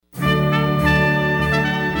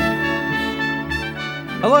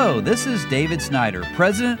Hello, this is David Snyder,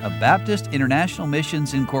 President of Baptist International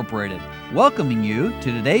Missions Incorporated, welcoming you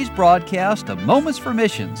to today's broadcast of Moments for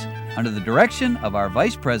Missions under the direction of our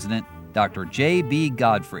Vice President, Dr. J.B.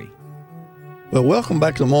 Godfrey. Well, welcome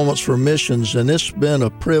back to Moments for Missions, and it's been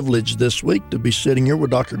a privilege this week to be sitting here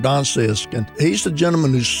with Dr. Don Sisk, and he's the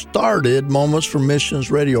gentleman who started Moments for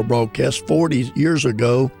Missions radio broadcast 40 years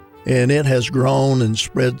ago, and it has grown and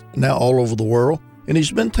spread now all over the world. And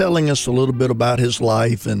he's been telling us a little bit about his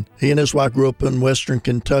life, and he and his wife grew up in Western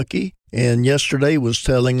Kentucky, and yesterday was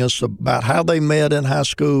telling us about how they met in high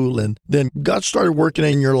school, and then God started working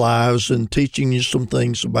in your lives and teaching you some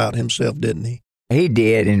things about himself, didn't he? He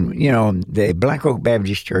did, and the Black Oak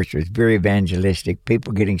Baptist Church was very evangelistic,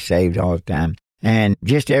 people getting saved all the time, and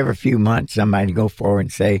just every few months somebody would go forward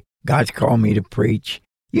and say, God's called me to preach,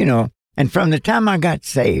 And from the time I got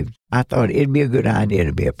saved, I thought it'd be a good idea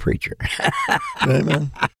to be a preacher. Amen.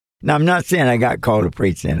 Now, I'm not saying I got called to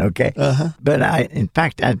preach then, okay? But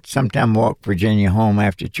I'd sometime walk Virginia home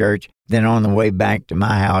after church. Then on the way back to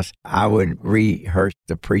my house, I would rehearse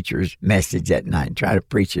the preacher's message at night and try to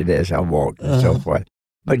preach it as I walked and so forth.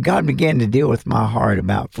 But God began to deal with my heart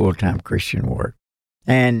about full-time Christian work.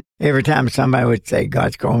 And every time somebody would say,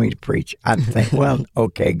 God's called me to preach, I'd think, well,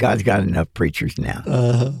 okay, God's got enough preachers now.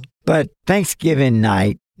 But Thanksgiving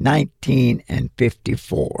night,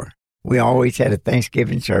 1954, we always had a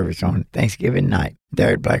Thanksgiving service on Thanksgiving night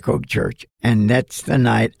there at Black Oak Church. And that's the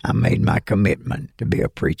night I made my commitment to be a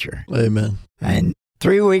preacher. Amen. And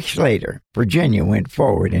 3 weeks later, Virginia went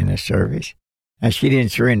forward in a service. Now, she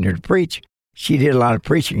didn't surrender to preach. She did a lot of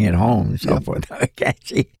preaching at home and so forth. Okay,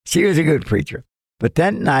 she was a good preacher. But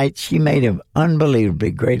that night, she made an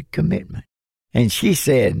unbelievably great commitment. And she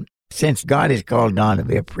said, since God has called Don to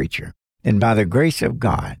be a preacher, and by the grace of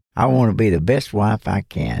God, I want to be the best wife I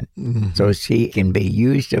can so she can be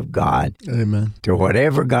used of God to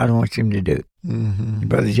whatever God wants him to do.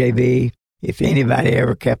 Brother JB, if anybody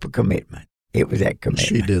ever kept a commitment, it was that commitment.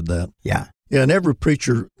 She did that. Yeah. Yeah, and every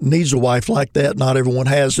preacher needs a wife like that. Not everyone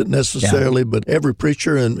has it necessarily, but every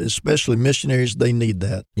preacher, and especially missionaries, they need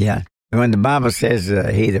that. Yeah. When the Bible says,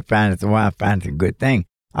 he that findeth a wife findeth a good thing,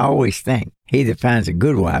 I always think, he that finds a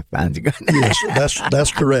good wife finds a good thing. Yes,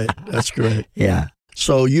 that's correct. That's correct. Yeah.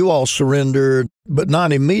 So you all surrendered, but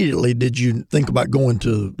not immediately did you think about going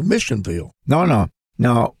to the mission field? No.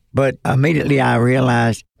 But immediately I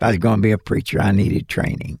realized if I was going to be a preacher, I needed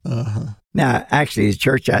training. Now, actually, the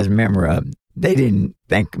church I was a member of, they didn't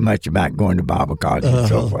think much about going to Bible college and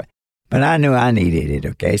so forth. But I knew I needed it,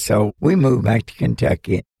 okay? So we moved back to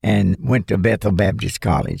Kentucky and went to Bethel Baptist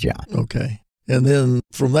College. Yeah. Okay. And then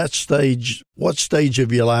from that stage, what stage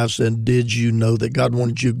of your lives then did you know that God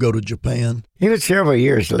wanted you to go to Japan? It was several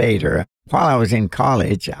years later. While I was in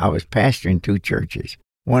college, I was pastoring 2 churches.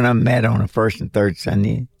 One of them met on the first and third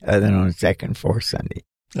Sunday, other on the second and fourth Sunday.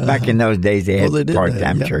 Back in those days, they had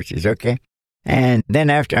part-time churches, okay? And then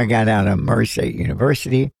after I got out of Murray State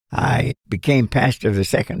University, I became pastor of the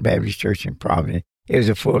Second Baptist Church in Providence. It was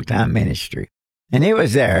a full-time ministry. And it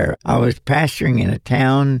was there. I was pastoring in a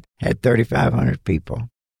town, had 3,500 people.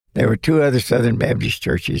 There were 2 other Southern Baptist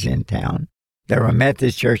churches in town. There were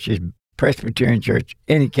Methodist churches, Presbyterian church,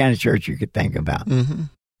 any kind of church you could think about.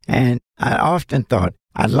 And I often thought,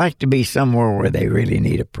 I'd like to be somewhere where they really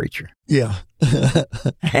need a preacher. Yeah.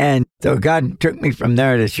 And so God took me from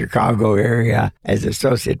there to the Chicago area as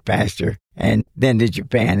associate pastor and then to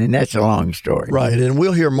Japan. And that's a long story. Right. And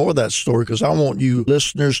we'll hear more of that story because I want you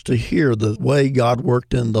listeners to hear the way God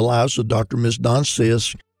worked in the lives of Dr. and Ms. Don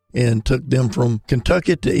Sisk and took them from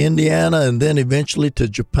Kentucky to Indiana and then eventually to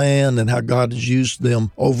Japan, and how God has used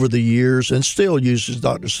them over the years and still uses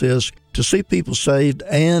Dr. Sisk to see people saved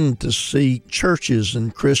and to see churches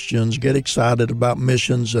and Christians get excited about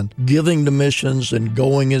missions and giving to missions and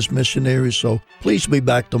going as missionaries. So please be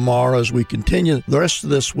back tomorrow as we continue the rest of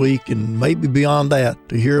this week and maybe beyond that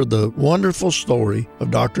to hear the wonderful story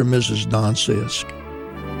of Dr. and Mrs. Don Sisk.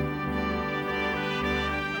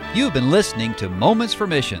 You've been listening to Moments for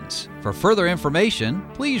Missions. For further information,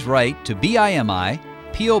 please write to BIMI,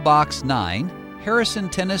 P.O. Box 9, Harrison,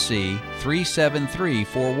 Tennessee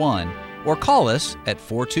 37341, or call us at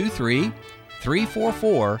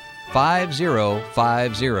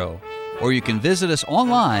 423-344-5050. Or you can visit us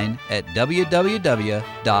online at www.bimi.org.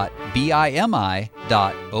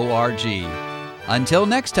 Until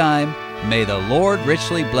next time, may the Lord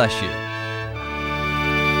richly bless you.